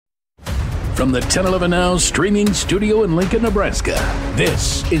From the 1011 Now streaming studio in Lincoln, Nebraska,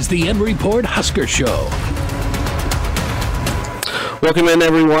 this is the End Report Husker Show. Welcome in,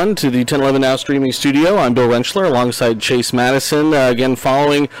 everyone, to the 1011 Now streaming studio. I'm Bill Rentschler alongside Chase Madison. Again,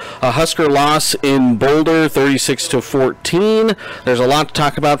 following a Husker loss in Boulder, 36-14. There's a lot to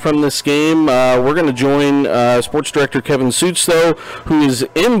talk about from this game. We're going to join Sports Director Kevin Suits, though, who is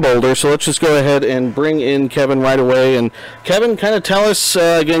in Boulder. So let's just go ahead and bring in Kevin right away. And Kevin, kind of tell us,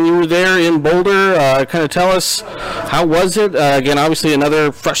 again, you were there in Boulder. Kind of tell us, how was it? Again, obviously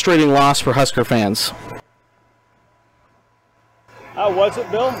another frustrating loss for Husker fans. How was it,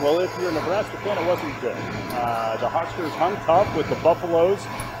 Bill? Well, if you're a Nebraska fan, it wasn't good. The Huskers hung tough with the Buffaloes,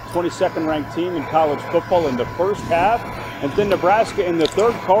 22nd ranked team in college football in the first half. And then Nebraska in the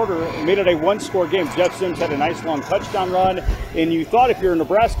third quarter made it a one-score game. Jeff Sims had a nice long touchdown run. And you thought, if you're a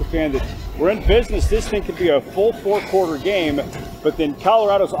Nebraska fan, that we're in business, this thing could be a full four-quarter game. But then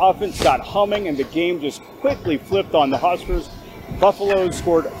Colorado's offense got humming, and the game just quickly flipped on the Huskers. Buffalo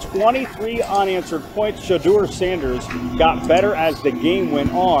scored 23 unanswered points. Shedeur Sanders got better as the game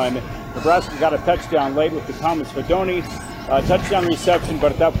went on. Nebraska got a touchdown late with the Thomas Fedoni touchdown reception,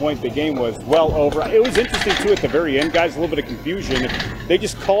 but at that point the game was well over. It was interesting, too, at the very end, guys, a little bit of confusion. They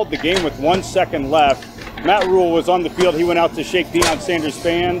just called the game with 1 second left. Matt Rule was on the field. He went out to shake Deion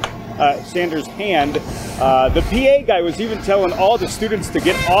Sanders' hand. The PA guy was even telling all the students to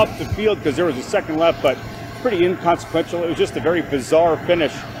get off the field because there was a second left, but pretty inconsequential. It was just a very bizarre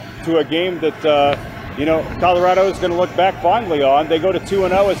finish to a game that, Colorado is going to look back fondly on. They go to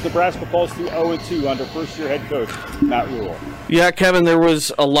 2-0 as Nebraska falls to 0-2 under first-year head coach Matt Rule. Yeah, Kevin, there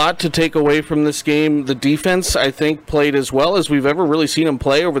was a lot to take away from this game. The defense, I think, played as well as we've ever really seen them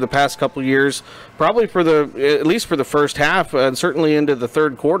play over the past couple years, probably at least for the first half and certainly into the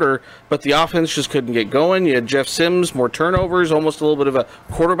third quarter, but the offense just couldn't get going. You had Jeff Sims, more turnovers, almost a little bit of a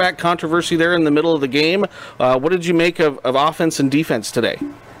quarterback controversy there in the middle of the game. What did you make of offense and defense today?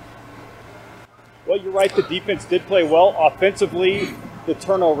 Well, you're right. The defense did play well. Offensively, the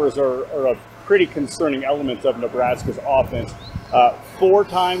turnovers are a pretty concerning element of Nebraska's offense. 4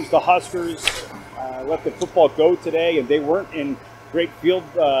 times the Huskers let the football go today, and they weren't in great field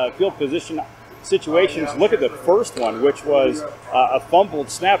position situations. Look at the first one, which was a fumbled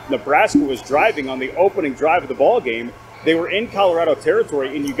snap. Nebraska was driving on the opening drive of the ball game. They were in Colorado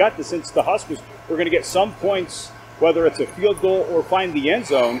territory, and you got the sense the Huskers were going to get some points, whether it's a field goal or find the end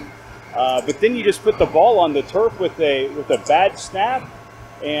zone. But then you just put the ball on the turf with a bad snap,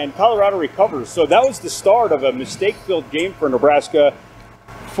 and Colorado recovers. So that was the start of a mistake-filled game for Nebraska.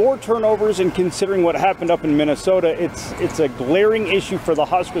 4 turnovers, and considering what happened up in Minnesota, it's a glaring issue for the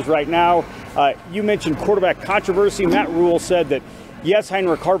Huskers right now. You mentioned quarterback controversy. Matt Rule said that, yes,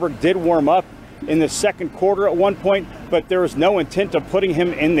 Heinrich Haarberg did warm up in the second quarter at one point, but there was no intent of putting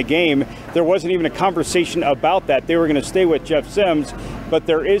him in the game. There wasn't even a conversation about that. They were going to stay with Jeff Sims, but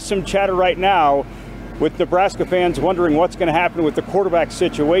there is some chatter right now with Nebraska fans wondering what's going to happen with the quarterback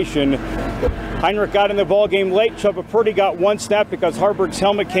situation. Heinrich got in the ball game late. Chubba Purdy got 1 snap because Haarberg's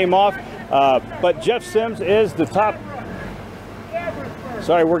helmet came off, but Jeff Sims is the top.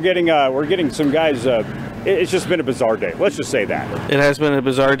 Sorry, we're getting some guys. It's just been a bizarre day. Let's just say that. It has been a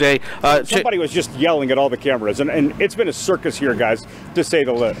bizarre day. Somebody was just yelling at all the cameras, and it's been a circus here, guys, to say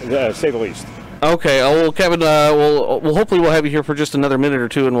the least. Okay, well, Kevin, we'll hopefully we'll have you here for just another minute or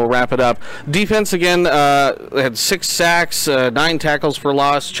two, and we'll wrap it up. Defense, again, had 6 sacks, 9 tackles for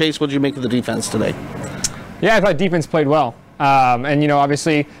loss. Chase, what did you make of the defense today? Yeah, I thought defense played well. And,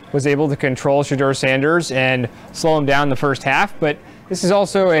 obviously was able to control Shedeur Sanders and slow him down in the first half, but this is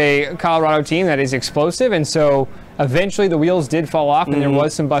also a Colorado team that is explosive, and so eventually the wheels did fall off, and there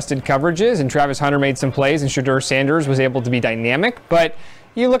was some busted coverages, and Travis Hunter made some plays, and Shedeur Sanders was able to be dynamic. But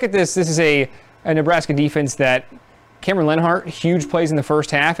you look at this is a Nebraska defense that Cameron Lenhart, huge plays in the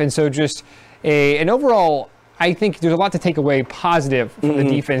first half, and so just an overall, I think there's a lot to take away positive from the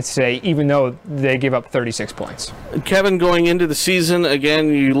defense today, even though they gave up 36 points. Kevin, going into the season, again,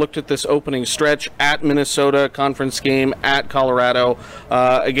 you looked at this opening stretch at Minnesota, conference game at Colorado.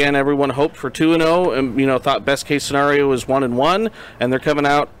 Again, everyone hoped for 2-0 and, thought best case scenario was 1-1, and they're coming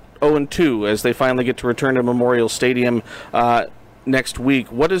out 0-2 as they finally get to return to Memorial Stadium next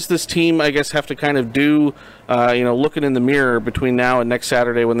week. What does this team, I guess, have to kind of do, looking in the mirror between now and next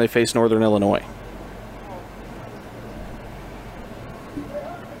Saturday when they face Northern Illinois?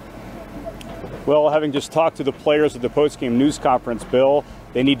 Well, having just talked to the players at the post-game news conference, Bill,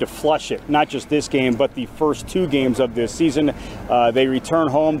 they need to flush it, not just this game, but the first 2 games of this season. They return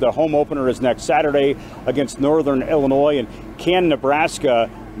home. The home opener is next Saturday against Northern Illinois. And can Nebraska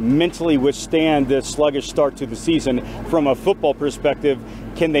mentally withstand this sluggish start to the season? From a football perspective,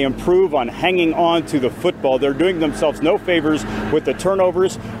 Can they improve on hanging on to the football? They're doing themselves no favors with the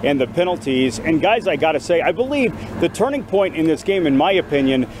turnovers and the penalties. And guys, I got to say, I believe the turning point in this game, in my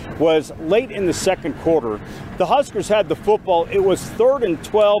opinion, was late in the second quarter. The Huskers had the football. It was 3rd and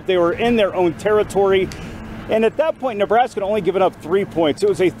 12. They were in their own territory. And at that point, Nebraska had only given up 3 points. It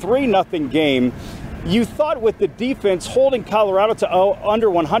was a 3-0 game. You thought with the defense holding Colorado to under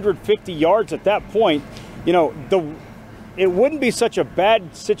 150 yards at that point, you know, it wouldn't be such a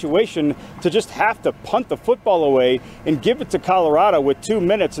bad situation to just have to punt the football away and give it to Colorado with 2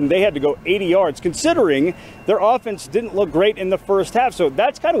 minutes, and they had to go 80 yards, considering their offense didn't look great in the first half. So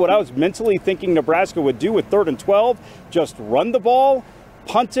that's kind of what I was mentally thinking Nebraska would do with 3rd and 12, just run the ball,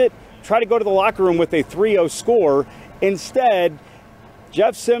 punt it, try to go to the locker room with a 3-0 score. Instead,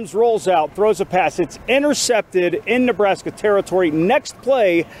 Jeff Sims rolls out, throws a pass. It's intercepted in Nebraska territory. Next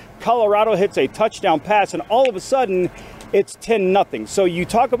play, Colorado hits a touchdown pass, and all of a sudden, it's 10-0. So you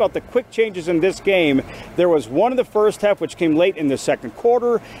talk about the quick changes in this game. There was one in the first half, which came late in the second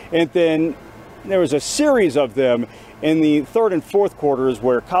quarter, and then there was a series of them in the third and fourth quarters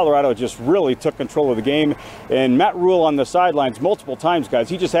where Colorado just really took control of the game. And Matt Rule on the sidelines multiple times, guys,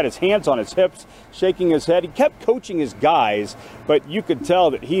 he just had his hands on his hips, shaking his head. He kept coaching his guys, but you could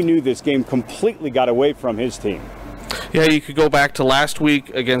tell that he knew this game completely got away from his team. Yeah, you could go back to last week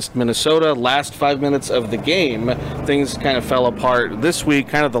against Minnesota. Last 5 minutes of the game, things kind of fell apart. This week,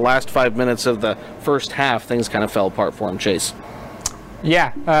 kind of the last 5 minutes of the first half, things kind of fell apart for him, Chase.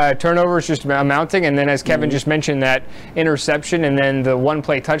 Yeah, turnovers just mounting, and then as Kevin just mentioned, that interception and then the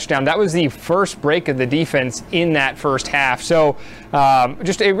one-play touchdown, that was the first break of the defense in that first half. So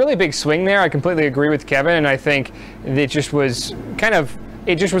just a really big swing there. I completely agree with Kevin, and I think it just was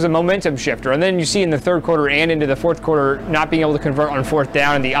a momentum shifter. And then you see in the third quarter and into the fourth quarter not being able to convert on 4th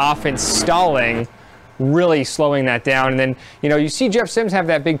down and the offense stalling, really slowing that down. And then, you know, you see Jeff Sims have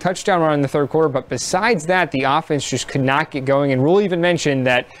that big touchdown run in the third quarter, but besides that, the offense just could not get going. And Rule even mentioned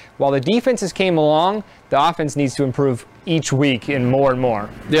that while the defenses came along, the offense needs to improve each week and more.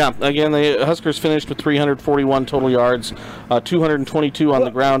 Yeah, again, the Huskers finished with 341 total yards, 222 on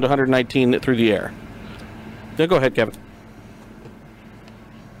the ground, 119 through the air. Yeah, go ahead, Kevin.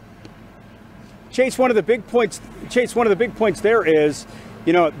 Chase, one of the big points there is,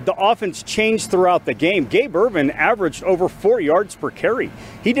 you know, the offense changed throughout the game. Gabe Ervin averaged over 4 yards per carry.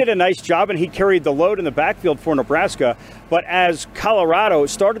 He did a nice job, and he carried the load in the backfield for Nebraska. But as Colorado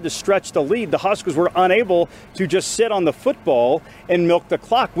started to stretch the lead, the Huskers were unable to just sit on the football and milk the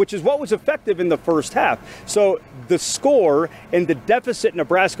clock, which is what was effective in the first half. So the score and the deficit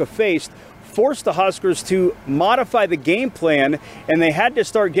Nebraska faced forced the Huskers to modify the game plan, and they had to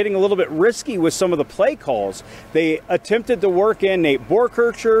start getting a little bit risky with some of the play calls. They attempted to work in Nate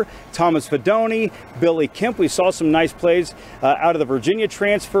Borkircher, Thomas Fedoni, Billy Kemp. We saw some nice plays out of the Virginia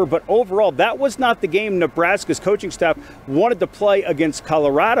transfer, but overall, that was not the game Nebraska's coaching staff wanted to play against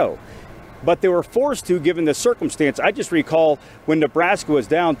Colorado. But they were forced to, given the circumstance. I just recall when Nebraska was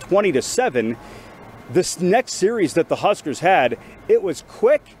down 20-7, this next series that the Huskers had, it was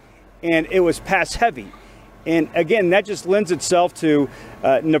quick, and it was pass heavy. And again, that just lends itself to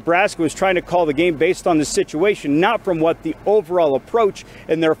Nebraska was trying to call the game based on the situation, not from what the overall approach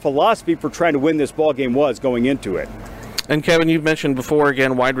and their philosophy for trying to win this ball game was going into it. And Kevin, you've mentioned before,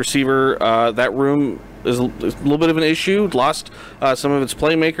 again, wide receiver, that room is a little bit of an issue. Lost some of its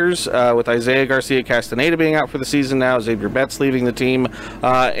playmakers with Isaiah Garcia-Castaneda being out for the season now, Xavier Betts leaving the team.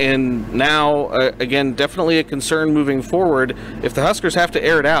 And now, again, definitely a concern moving forward. If the Huskers have to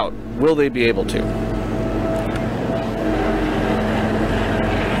air it out, will they be able to?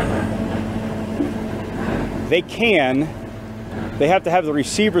 They can. They have to have the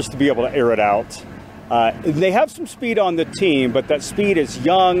receivers to be able to air it out. They have some speed on the team, but that speed is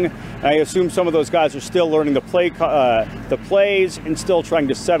young. I assume some of those guys are still learning the plays and still trying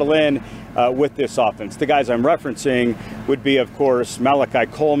to settle in with this offense. The guys I'm referencing would be, of course, Malachi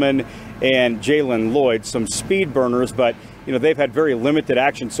Coleman and Jalen Lloyd, some speed burners, but you know they've had very limited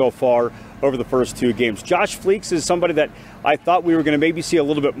action so far over the first two games. Josh Fleeks is somebody that I thought we were going to maybe see a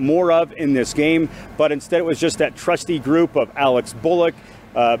little bit more of in this game, but instead it was just that trusty group of Alex Bullock,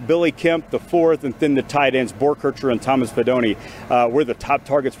 Billy Kemp, the fourth, and then the tight ends, Borkircher and Thomas Fedoni, were the top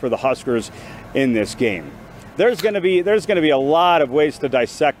targets for the Huskers in this game. There's going to be a lot of ways to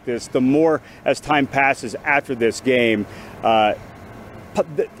dissect this. The more as time passes after this game.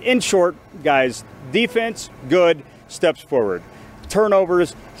 In short, guys, defense good, steps forward.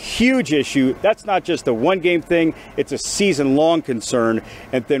 turnovers, huge issue. That's not just a one-game thing. It's a season-long concern.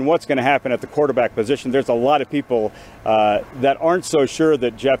 And then what's going to happen at the quarterback position? There's a lot of people that aren't so sure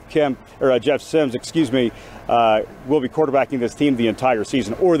that Jeff Sims, will be quarterbacking this team the entire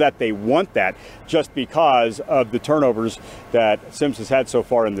season, or that they want that just because of the turnovers that Sims has had so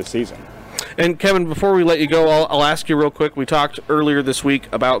far in this season. And Kevin, before we let you go, I'll ask you real quick. We talked earlier this week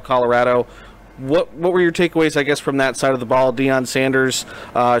about Colorado. What were your takeaways, I guess, from that side of the ball? Deion Sanders,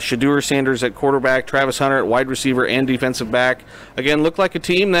 Shedeur Sanders at quarterback, Travis Hunter at wide receiver and defensive back. Again, looked like a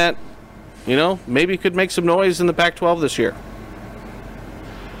team that, maybe could make some noise in the Pac-12 this year.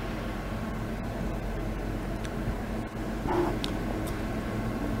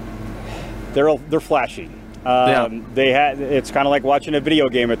 They're flashy. It's kind of like watching a video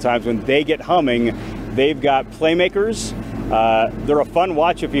game at times. When they get humming, they've got playmakers. They're a fun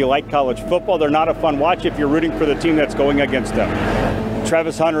watch if you like college football. They're not a fun watch if you're rooting for the team that's going against them.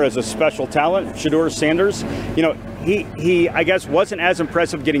 Travis Hunter is a special talent. Shedeur Sanders, he I guess wasn't as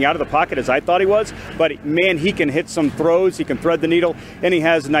impressive getting out of the pocket as I thought he was, but man, he can hit some throws, he can thread the needle, and he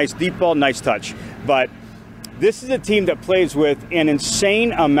has a nice deep ball, nice touch. But this is a team that plays with an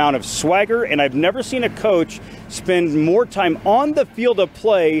insane amount of swagger, and I've never seen a coach spend more time on the field of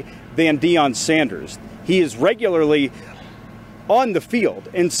play than Deion Sanders. He is regularly on the field,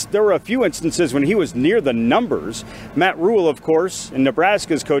 and there were a few instances when he was near the numbers. Matt Rule, of course, and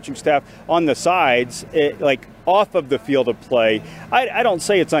Nebraska's coaching staff on the sides, off of the field of play. I don't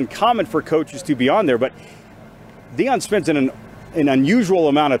say it's uncommon for coaches to be on there, but Deion spends an unusual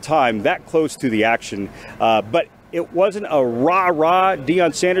amount of time that close to the action. But it wasn't a rah-rah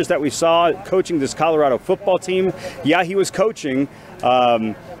Deion Sanders that we saw coaching this Colorado football team. Yeah, he was coaching,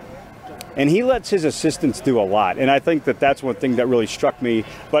 and he lets his assistants do a lot. And I think that's one thing that really struck me.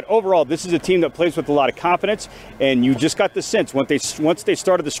 But overall, this is a team that plays with a lot of confidence, and you just got the sense once they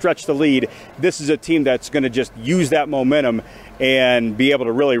started to stretch the lead, this is a team that's going to just use that momentum and be able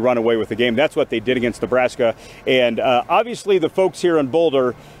to really run away with the game. That's what they did against Nebraska. And obviously the folks here in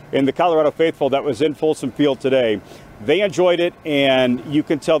Boulder and the Colorado faithful that was in Folsom Field today, they enjoyed it, and you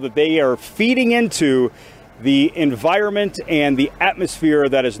can tell that they are feeding into the environment and the atmosphere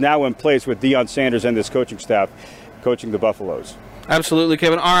that is now in place with Deion Sanders and this coaching staff coaching the Buffaloes. Absolutely,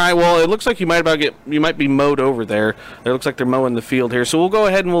 Kevin. All right, well, it looks like you might be mowed over there. It looks like they're mowing the field here. So we'll go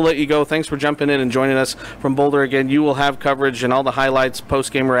ahead and we'll let you go. Thanks for jumping in and joining us from Boulder again. You will have coverage and all the highlights,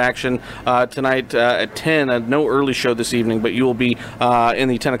 post-game reaction tonight at 10. No early show this evening, but you will be in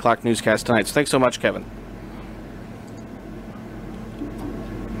the 10 o'clock newscast tonight. So thanks so much, Kevin.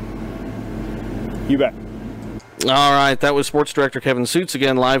 You bet. All right, that was Sports Director Kevin Suits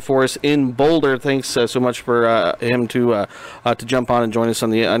again, live for us in Boulder. Thanks so much for him to jump on and join us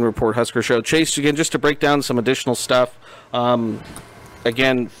on the Unreport Husker Show. Chase, again, just to break down some additional stuff.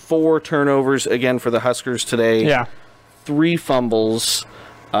 Again, 4 turnovers again for the Huskers today. Yeah, 3 fumbles,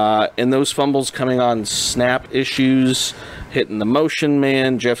 and those fumbles coming on snap issues, hitting the motion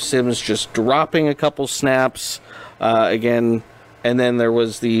man. Jeff Sims just dropping a couple snaps again. And then there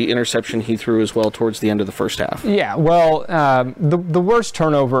was the interception he threw as well towards the end of the first half. Yeah, well, the worst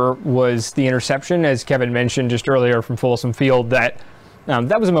turnover was the interception, as Kevin mentioned just earlier from Folsom Field, that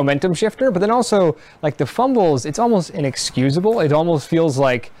was a momentum shifter. But then also, like the fumbles, it's almost inexcusable. It almost feels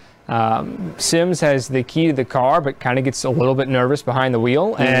like Sims has the key to the car, but kind of gets a little bit nervous behind the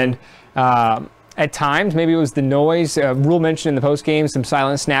wheel. Mm-hmm. And at times, maybe it was the noise. Rule mentioned in the postgame some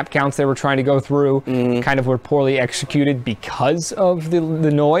silent snap counts they were trying to go through, kind of were poorly executed because of the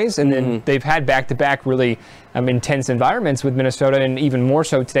noise. And then they've had back-to-back really intense environments with Minnesota, and even more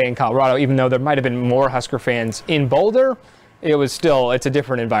so today in Colorado, even though there might have been more Husker fans in Boulder. It's a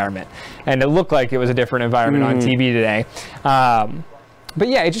different environment. And it looked like it was a different environment on TV today. But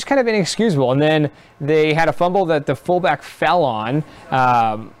yeah, it's just kind of inexcusable. And then they had a fumble that the fullback fell on.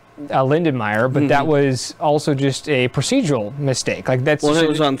 Lindenmeyer, but that was also just a procedural mistake. Like that's it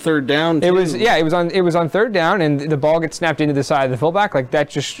was on third down too. It was on third down, and the ball gets snapped into the side of the fullback. Like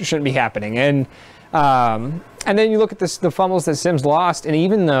that just shouldn't be happening. And then you look at the fumbles that Sims lost, and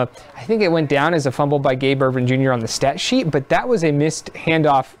even I think it went down as a fumble by Gabe Irvin Jr. on the stat sheet, but that was a missed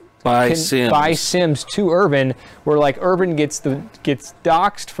handoff by Sims to Irvin, where like Irvin gets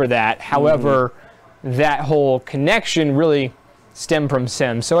doxxed for that. However, that whole connection really stem from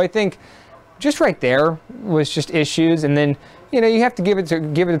Sims. So I think just right there was just issues. And then, you have to give it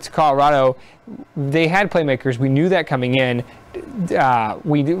to Colorado. They had playmakers. We knew that coming in. We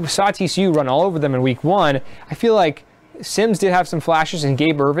saw TCU run all over them in week 1. I feel like Sims did have some flashes, and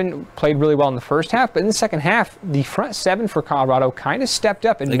Gabe Irvin played really well in the first half. But in the second half, the front 7 for Colorado kind of stepped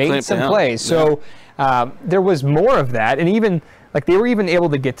up and made some plays. So there was more of that. And even like they were even able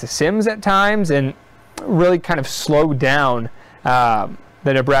to get to Sims at times and really kind of slow down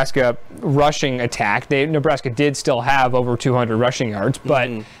the Nebraska rushing attack. Nebraska did still have over 200 rushing yards, but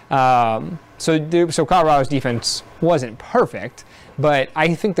so Colorado's defense wasn't perfect. But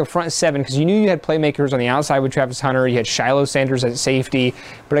I think the front seven, because you knew you had playmakers on the outside with Travis Hunter, you had Shiloh Sanders at safety,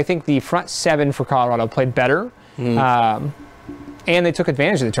 but I think the front seven for Colorado played better, and they took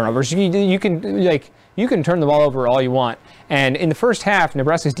advantage of the turnovers. You can turn the ball over all you want. And in the first half,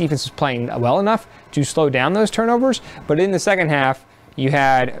 Nebraska's defense was playing well enough to slow down those turnovers. But in the second half, you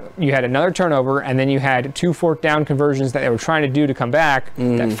had another turnover, and then you had 2 fourth down conversions that they were trying to do to come back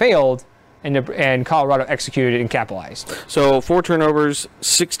that failed, and Colorado executed and capitalized. So 4 turnovers,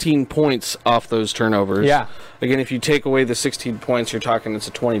 16 points off those turnovers. Yeah. Again, if you take away the 16 points, you're talking it's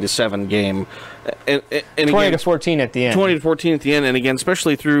a 20-7 game. And 20-14 at the end. 20-14 at the end. And again,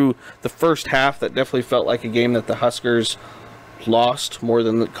 especially through the first half, that definitely felt like a game that the Huskers lost more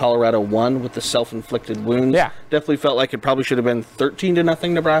than Colorado won with the self-inflicted wounds. Yeah. Definitely felt like it probably should have been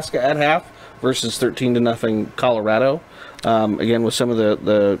 13-0 Nebraska at half versus 13-0 Colorado. Again, with some of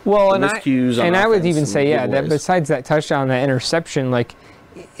the miscues on and I would even say, giveaways. that besides that touchdown, that interception, like,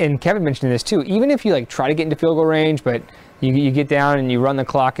 and Kevin mentioned this too, even if you like try to get into field goal range, but you get down and you run the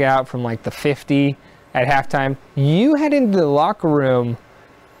clock out from like the 50 at halftime, you head into the locker room,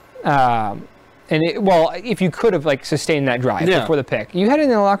 if you could have like sustained that drive before the pick, you head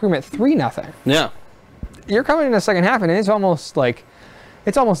into the locker room at 3-0. Yeah. You're coming in the second half, and it's almost a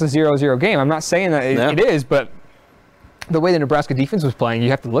 0-0 game. I'm not saying that it is, but the way the Nebraska defense was playing, you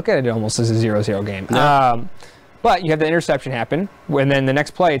have to look at it almost as a 0-0 game. Yeah. But you have the interception happen, and then the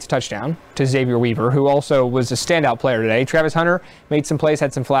next play, it's a touchdown to Xavier Weaver, who also was a standout player today. Travis Hunter made some plays,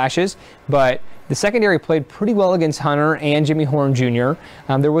 had some flashes, but the secondary played pretty well against Hunter and Jimmy Horn Jr.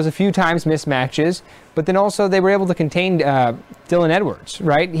 There was a few times mismatches, but then also they were able to contain Dylan Edwards,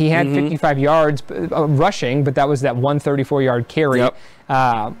 right? He had 55 yards rushing, but that was that 134-yard carry. Yep.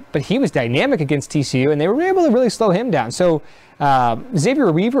 But he was dynamic against TCU, and they were able to really slow him down. So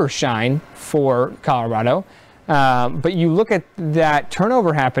Xavier Weaver shine for Colorado. But you look at that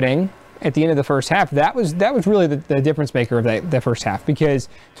turnover happening at the end of the first half, that was really the difference maker of that first half, because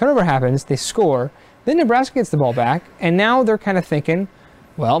turnover happens, they score, then Nebraska gets the ball back, and now they're kind of thinking,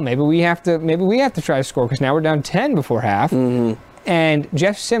 well, maybe we have to try to score, because now we're down 10 before half. And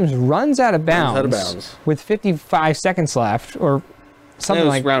Jeff Sims runs out of bounds with 55 seconds left, or something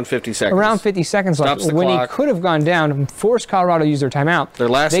like around 50 seconds. Around 50 seconds left, when he could have gone down and forced Colorado to use their timeout. Their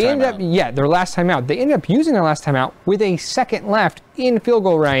last timeout. Their last timeout. They ended up using their last timeout with a second left in field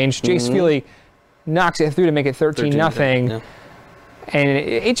goal range. Jace Feely knocks it through to make it 13-0. Yeah. And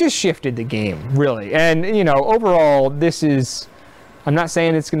it just shifted the game, really. And, overall, I'm not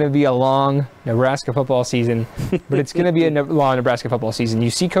saying it's going to be a long Nebraska football season, but it's going to be a long Nebraska football season.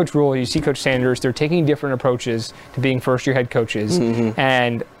 You see Coach Rule, you see Coach Sanders. They're taking different approaches to being first-year head coaches.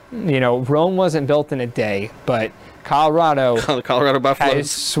 And, Rome wasn't built in a day, but Colorado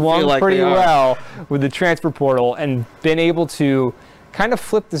has swung pretty well with the transfer portal and been able to kind of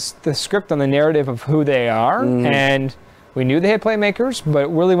flip the script on the narrative of who they are. And we knew they had playmakers, but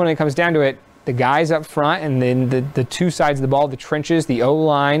really when it comes down to it, the guys up front and then the two sides of the ball, the trenches, the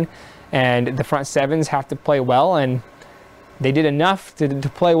O-line, and the front sevens have to play well, and they did enough to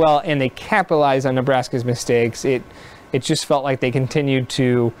play well, and they capitalized on Nebraska's mistakes. It just felt like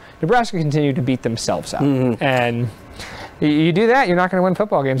Nebraska continued to beat themselves up. And you do that, you're not going to win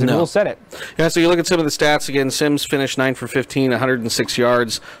football games, and Rule said it. Yeah, so you look at some of the stats. Again, Sims finished 9 for 15, 106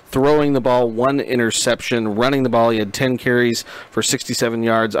 yards, throwing the ball, 1 interception, running the ball. He had 10 carries for 67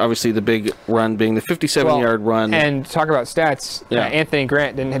 yards. Obviously, the big run being the 57-yard run. And talk about stats. Anthony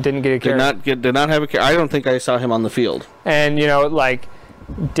Grant didn't get a carry. Did not have a carry. I don't think I saw him on the field. And,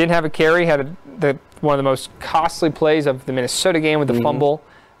 didn't have a carry, had one of the most costly plays of the Minnesota game with the fumble.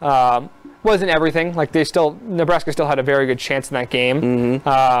 Wasn't everything. Nebraska still had a very good chance in that game.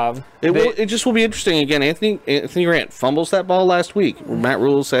 It just will be interesting. Again, Anthony Grant fumbles that ball last week. Matt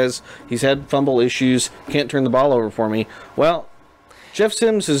Rule says he's had fumble issues, can't turn the ball over for me. Well, Jeff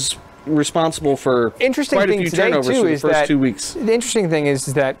Sims is responsible for quite a few turnovers for the first 2 weeks. The interesting thing is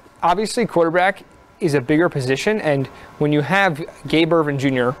that obviously quarterback is a bigger position, and when you have Gabe Ervin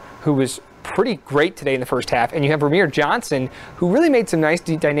Jr., who was pretty great today in the first half, and you have Ramir Johnson, who really made some nice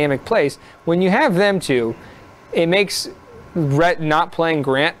dynamic plays. When you have them two, it makes not playing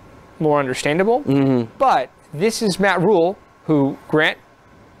Grant more understandable. But this is Matt Rule, who Grant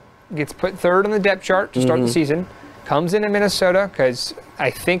gets put third on the depth chart to start the season, comes in Minnesota because I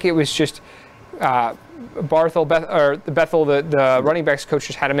think it was just Bethel, the running backs coach,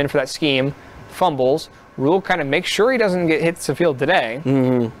 just had him in for that scheme, fumbles. Rule kind of makes sure he doesn't get hits the field today.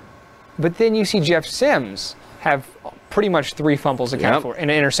 Mm-hmm. But then you see Jeff Sims have pretty much 3 fumbles accounted for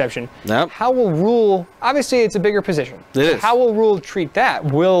and an interception. Yep. How will Rule, obviously it's a bigger position. It is. How will Rule treat that?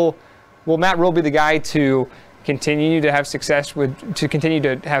 Will Matt Rule be the guy to continue to have success to continue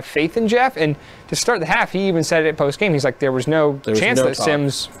to have faith in Jeff? And to start the half, he even said it post game. He's like, there was no chance that talk.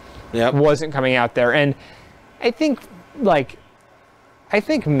 Sims wasn't coming out there. And I think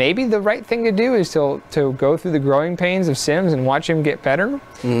maybe the right thing to do is to go through the growing pains of Sims and watch him get better.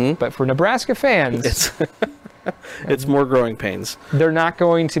 Mm-hmm. But for Nebraska fans, it's more growing pains. They're not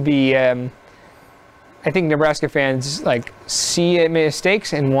going to be. I think Nebraska fans see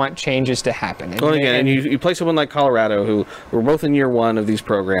mistakes and want changes to happen. Well, again, and you play someone like Colorado, who we're both in year 1 of these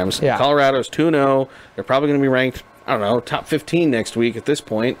programs. Yeah. Colorado's 2-0. They're probably going to be ranked, I don't know, top 15 next week at this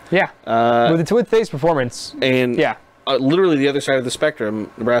point. Yeah. With today's performance. And literally the other side of the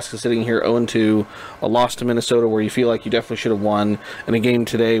spectrum, Nebraska sitting here 0-2, a loss to Minnesota where you feel like you definitely should have won, and a game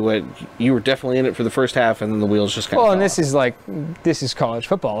today where you were definitely in it for the first half, and then the wheels just kind of fell and off. this is college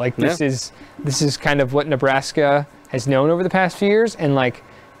football. This is kind of what Nebraska has known over the past few years, and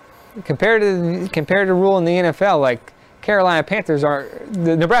compared to Rule in the NFL, Carolina Panthers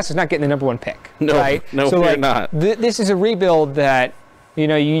Nebraska's not getting the number 1 pick. No, right? No, so they're not. This is a rebuild that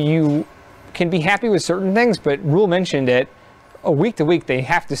you can be happy with certain things, but Rule mentioned it. Week to week, they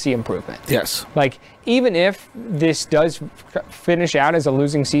have to see improvement. Yes. Even if this does finish out as a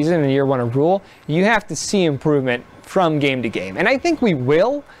losing season in year 1 of Rule, you have to see improvement from game to game. And I think we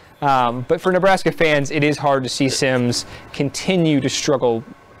will. But for Nebraska fans, it is hard to see Sims continue to struggle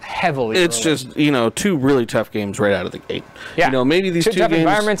heavily. It's just 2 really tough games right out of the gate. Yeah. Maybe these two tough games,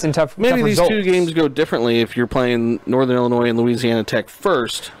 environments and tough. Maybe tough these results. 2 games go differently if you're playing Northern Illinois and Louisiana Tech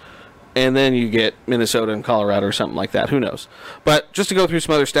first, and then you get Minnesota and Colorado or something like that. Who knows? But just to go through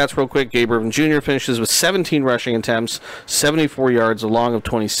some other stats real quick, Gabe Irvin Jr. finishes with 17 rushing attempts, 74 yards, a long of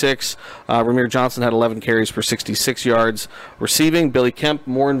 26. Ramir Johnson had 11 carries for 66 yards. Receiving, Billy Kemp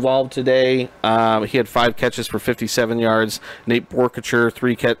more involved today. He had 5 catches for 57 yards. Nate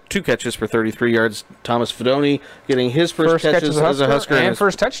Borkacher, 2 catches for 33 yards. Thomas Fedoni getting his first catches as a Husker. And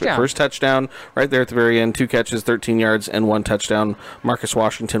first touchdown. First touchdown right there at the very end. 2 catches, 13 yards, and 1 touchdown. Marcus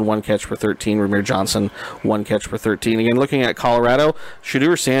Washington, 1 catch for 13. Ramir Johnson, 1 catch for 13. Again, looking at Colorado,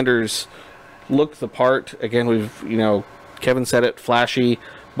 Shadur Sanders looked the part. Again, Kevin said it, flashy,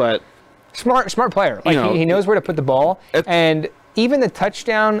 but smart player. He knows where to put the ball. And even the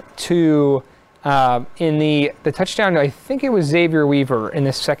touchdown to in the touchdown, I think it was Xavier Weaver in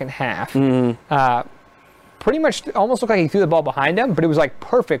the second half. Mm-hmm. Pretty much almost looked like he threw the ball behind him, but it was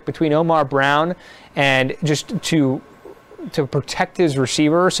perfect between Omar Brown and just to protect his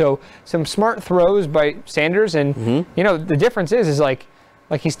receiver. So some smart throws by Sanders, and the difference is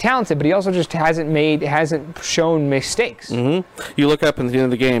he's talented, but he also just hasn't shown mistakes. Mm-hmm. You look up at the end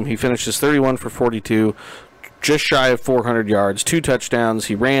of the game, he finishes 31 for 42, just shy of 400 yards, 2 touchdowns.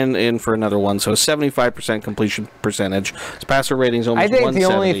 He ran in for another one, so a 75% completion percentage. His passer rating's almost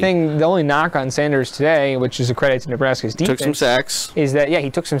 170. I think the only knock on Sanders today, which is a credit to Nebraska's defense, took some sacks, is that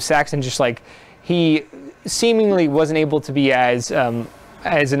he took some sacks and just he seemingly wasn't able to be as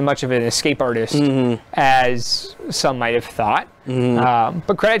much of an escape artist as some might have thought.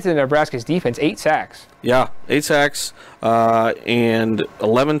 But credit to Nebraska's defense, 8 sacks. Yeah, 8 sacks and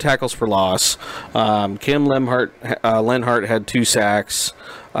 11 tackles for loss. Kim Lenhart had 2 sacks.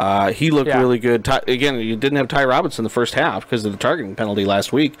 He looked really good. Again, you didn't have Ty Robinson the first half because of the targeting penalty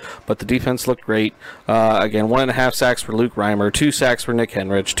last week, but the defense looked great. Again, 1.5 sacks for Luke Reimer, 2 sacks for Nick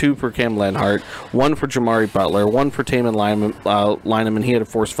Henrich, 2 for Kim Lenhart, 1 for Jamari Butler, 1 for Taman Lineman. He had a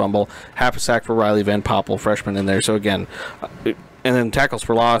forced fumble, half a sack for Riley Van Poppel, freshman in there. So again, and then tackles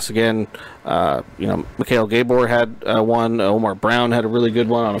for loss again. Mikhail Gabor had 1. Omar Brown had a really good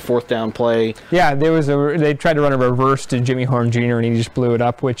one on a 4th down play. Yeah, they tried to run a reverse to Jimmy Horn Jr. and he just blew it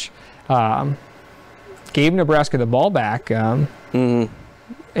up, which gave Nebraska the ball back in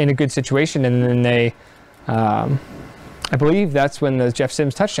a good situation. And then they, I believe that's when the Jeff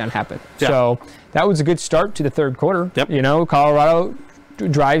Sims touchdown happened. Yeah. So that was a good start to the third quarter. Yep. Colorado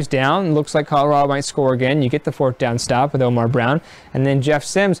drives down. Looks like Colorado might score again. You get the 4th down stop with Omar Brown, and then Jeff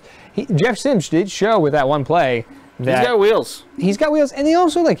Sims. Jeff Sims did show with that one play that he's got wheels. He's got wheels, and he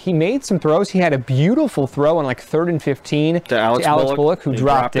also he made some throws. He had a beautiful throw on 3rd and 15 to Alex Bullock, who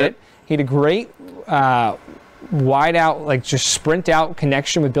dropped it. He had a great wide out, just sprint out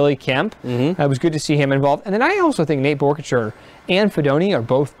connection with Billy Kemp. It was good to see him involved. And then I also think Nate Borkacher and Fedoni are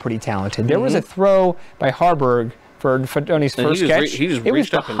both pretty talented. There was a throw by Harburg for Fedoni's first catch. It was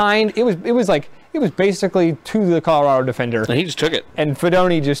behind. It was basically to the Colorado defender. And he just took it. And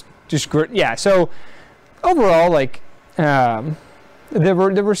Fedoni just So overall, like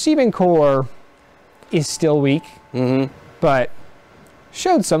the receiving core is still weak, but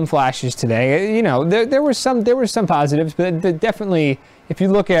showed some flashes today. You know, there were some positives, but definitely, if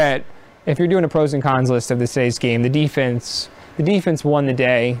you're doing a pros and cons list of today's game, the defense won the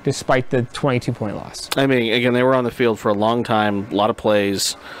day despite the 22-point loss. I mean, again, they were on the field for a long time, a lot of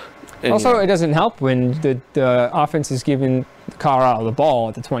plays. And also, it doesn't help when the offense is giving Colorado the ball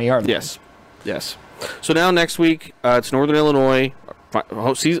at the 20-yard line. Yes. So now next week, it's Northern Illinois,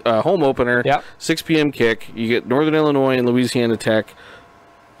 home opener, 6 p.m. kick. You get Northern Illinois and Louisiana Tech.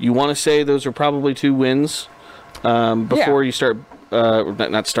 You want to say those are probably 2 wins before you start,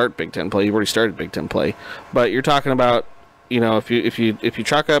 not start Big Ten play. You've already started Big Ten play, but you're talking about, you know, if you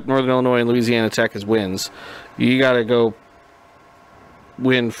chalk up Northern Illinois and Louisiana Tech as wins, you got to go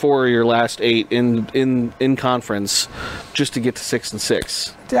win 4 of your last 8 in conference just to get to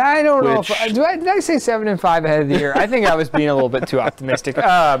 6-6. I don't know. Did I say 7-5 ahead of the year? I think I was being a little bit too optimistic.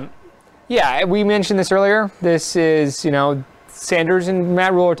 Yeah, we mentioned this earlier. This is, you know, Sanders and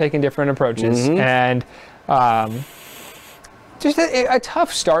Matt Rule are taking different approaches, and just a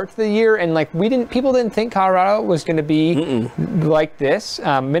tough start to the year. And like people didn't think Colorado was going to be like this.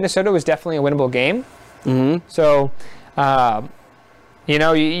 Minnesota was definitely a winnable game. So. You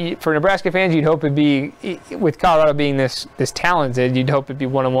know, for Nebraska fans, you'd hope it'd be, with Colorado being this talented, you'd hope it'd be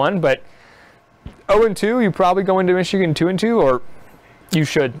 1-1. But 0-2, you probably go into Michigan 2-2, or you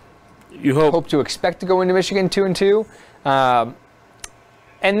should. You hope to expect to go into Michigan 2-2.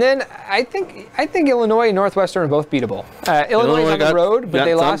 And then I think Illinois and Northwestern are both beatable. Illinois is on the road, but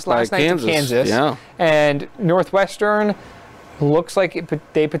they lost last night to Kansas. Yeah. And Northwestern looks like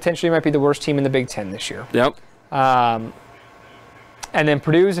they potentially might be the worst team in the Big Ten this year. Yep. And then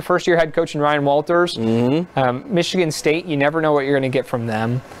Purdue's a first-year head coach in Ryan Walters. Michigan State, you never know what you're going to get from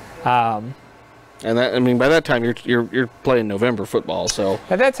them. And that, I mean, by that time you're playing November football, so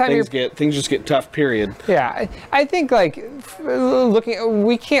at that time things just get tough. Period. Yeah, I think like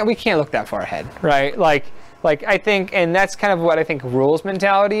we can't look that far ahead, right? Like I think, and that's kind of what I think Rule's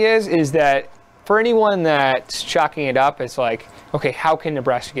mentality is that for anyone that's chalking it up, it's like, okay, how can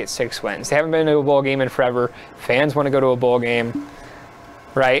Nebraska get 6 wins? They haven't been to a bowl game in forever. Fans want to go to a bowl game.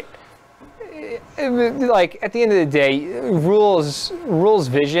 Right? Like, at the end of the day, Rule's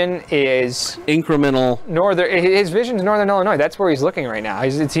vision is incremental. His vision is Northern Illinois. That's where he's looking right now.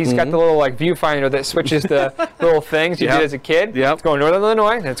 He's got the little like viewfinder that switches the little things you did as a kid. Yep. It's going Northern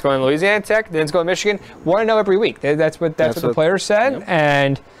Illinois, then it's going Louisiana Tech, then it's going Michigan. Want to know every week. That's what the players said. Yep.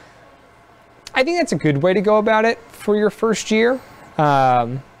 And I think that's a good way to go about it for your first year.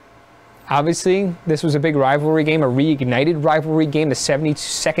 Obviously, this was a big rivalry game, a reignited rivalry game, the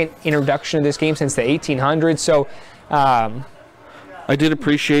 72nd introduction of this game since the 1800s. So, I did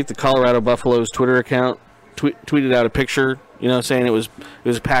appreciate the Colorado Buffaloes Twitter account tweeted out a picture, you know, saying it was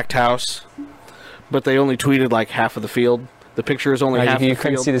a packed house, but they only tweeted like half of the field. The picture is only half of the field. You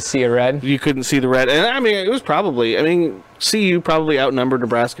couldn't see the sea of red? You couldn't see the red. And, I mean, it was probably, CU probably outnumbered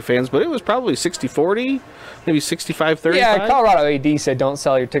Nebraska fans, but it was probably 60-40, maybe 65-35. Yeah, Colorado AD said don't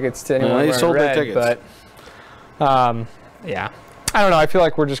sell your tickets to anyone wearing sold red. Their tickets. But, yeah. I don't know. I feel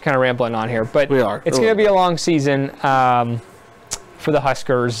like we're just kind of rambling on here. But we are. It's going to be a long season for the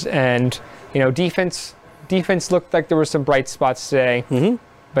Huskers. And, you know, defense looked like there were some bright spots today.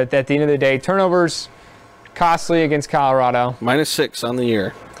 But at the end of the day, turnovers costly against Colorado. -6 on the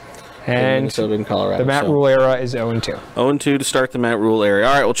year. And Minnesota and Colorado. The Matt Rule era is 0-2. 0-2 to start the Matt Rule era.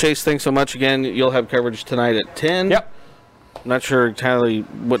 All right, well, Chase, thanks so much again. You'll have coverage tonight at 10. Yep. I'm not sure entirely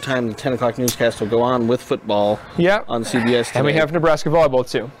what time the 10 o'clock newscast will go on with football on CBS today. And we have Nebraska volleyball,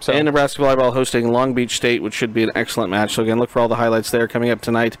 too. So. And Nebraska volleyball hosting Long Beach State, which should be an excellent match. So, again, look for all the highlights there coming up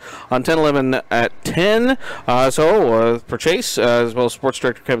tonight on 10-11 at 10. For Chase, as well as Sports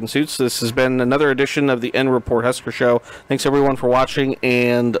Director Kevin Suits, this has been another edition of the End Report Husker Show. Thanks, everyone, for watching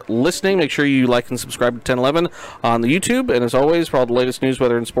and listening. Make sure you like and subscribe to 10-11 on the YouTube. And, as always, for all the latest news,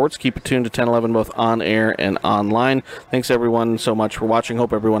 weather, and sports, keep it tuned to 10-11 both on air and online. Thanks, everyone, so much for watching.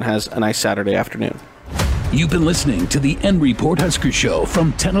 Hope everyone has a nice Saturday afternoon. You've been listening to the End Report Husker Show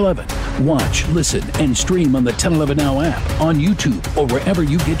from 1011. Watch, listen, and stream on the 1011 Now app, on YouTube, or wherever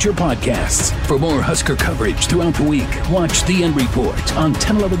you get your podcasts. For more Husker coverage throughout the week, watch the End Report on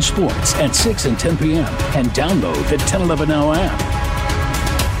 1011 Sports at 6 and 10 p.m. and download the 1011 Now app.